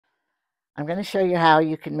I'm going to show you how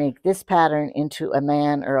you can make this pattern into a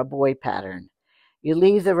man or a boy pattern. You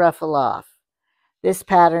leave the ruffle off. This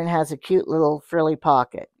pattern has a cute little frilly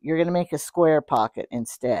pocket. You're going to make a square pocket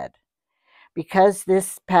instead. Because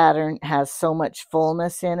this pattern has so much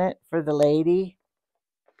fullness in it for the lady,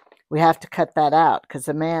 we have to cut that out because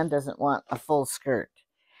the man doesn't want a full skirt.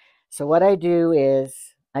 So what I do is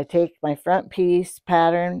I take my front piece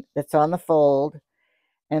pattern that's on the fold,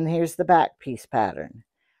 and here's the back piece pattern.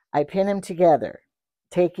 I pin them together,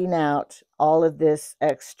 taking out all of this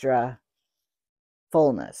extra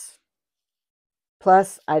fullness.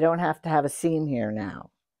 Plus, I don't have to have a seam here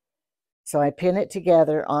now. So I pin it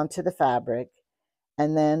together onto the fabric,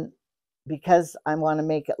 and then because I want to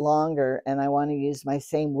make it longer and I want to use my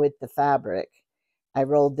same width of fabric, I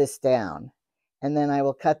rolled this down. And then I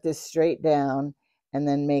will cut this straight down and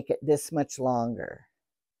then make it this much longer.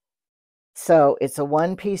 So it's a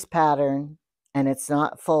one-piece pattern, and it's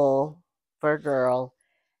not full for a girl,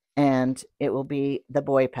 and it will be the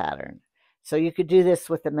boy pattern. So you could do this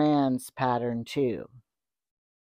with the man's pattern too.